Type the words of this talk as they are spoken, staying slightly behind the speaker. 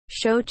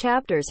Show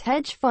chapters.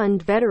 Hedge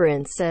fund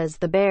veteran says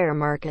the bear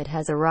market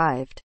has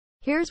arrived.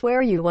 Here's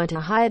where you want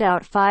to hide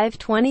out.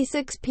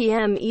 5:26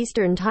 p.m.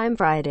 Eastern Time,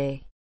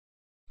 Friday,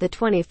 the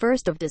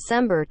 21st of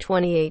December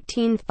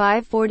 2018,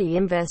 5:40.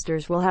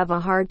 Investors will have a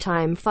hard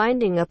time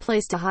finding a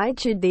place to hide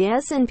should the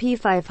S&P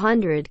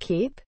 500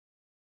 keep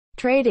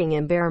trading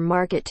in bear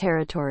market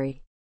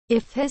territory.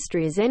 If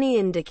history is any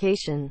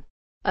indication,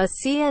 a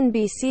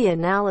CNBC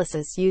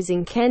analysis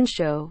using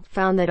Kensho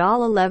found that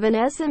all 11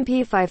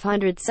 S&P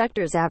 500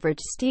 sectors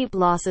averaged steep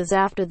losses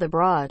after the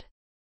broad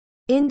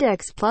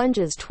index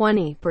plunges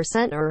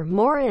 20% or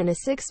more in a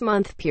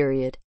 6-month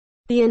period.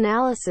 The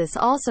analysis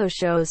also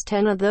shows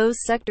 10 of those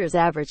sectors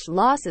averaged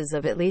losses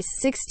of at least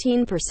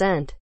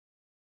 16%.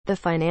 The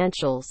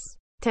financials,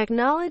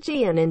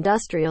 technology and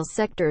industrial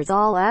sectors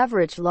all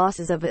averaged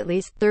losses of at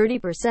least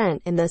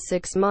 30% in the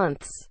 6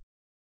 months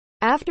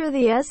after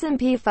the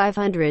S&P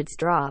 500's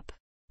drop.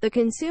 The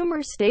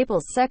consumer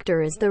staples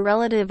sector is the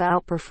relative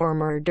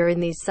outperformer during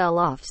these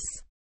sell-offs,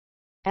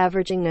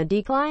 averaging a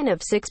decline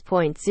of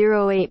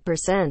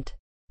 6.08%.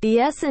 The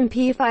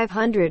S&P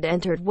 500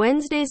 entered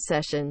Wednesday's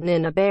session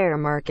in a bear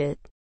market,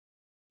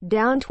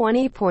 down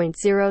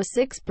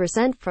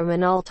 20.06% from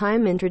an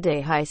all-time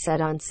intraday high set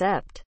on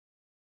Sept.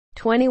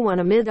 21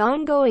 amid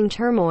ongoing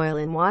turmoil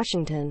in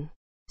Washington.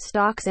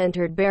 Stocks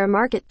entered bear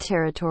market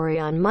territory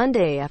on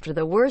Monday after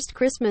the worst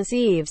Christmas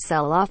Eve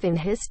sell-off in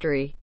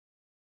history.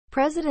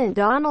 President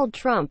Donald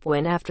Trump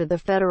went after the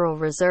Federal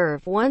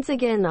Reserve once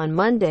again on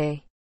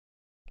Monday,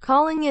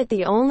 calling it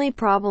the only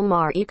problem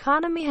our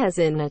economy has.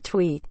 In a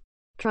tweet,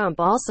 Trump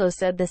also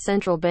said the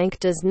central bank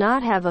does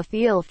not have a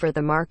feel for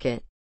the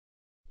market.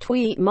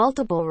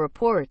 Multiple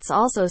reports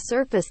also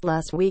surfaced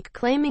last week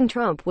claiming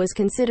Trump was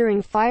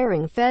considering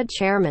firing Fed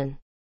Chairman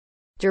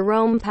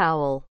Jerome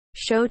Powell.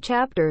 Show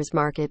chapters.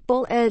 Market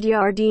bull Ed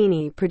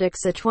Yardeni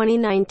predicts a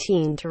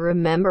 2019 to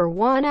remember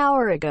 1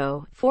 hour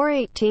ago,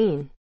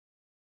 4:18.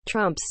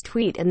 Trump's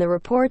tweet and the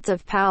reports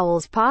of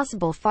Powell's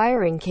possible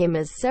firing came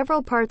as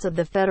several parts of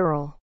the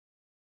federal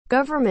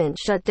government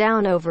shut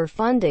down over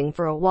funding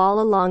for a wall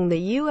along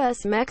the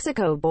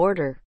U.S.-Mexico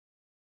border.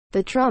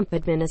 The Trump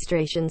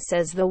administration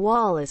says the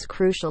wall is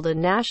crucial to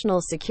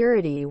national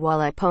security, while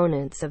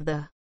opponents of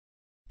the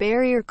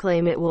barrier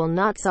claim it will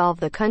not solve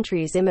the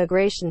country's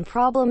immigration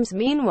problems.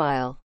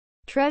 Meanwhile,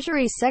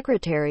 Treasury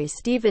Secretary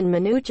Steven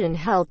Mnuchin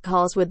held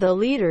calls with the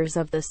leaders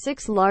of the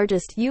 6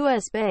 largest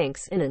U.S.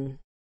 banks in an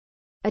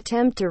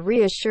attempt to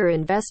reassure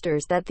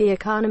investors that the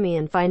economy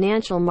and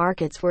financial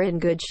markets were in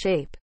good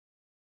shape.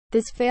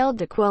 This failed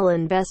to quell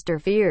investor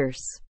fears,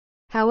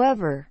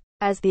 however,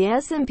 as the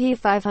S&P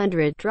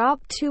 500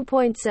 dropped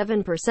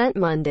 2.7%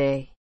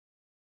 Monday.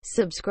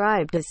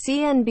 Subscribe to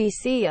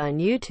CNBC on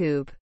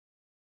YouTube.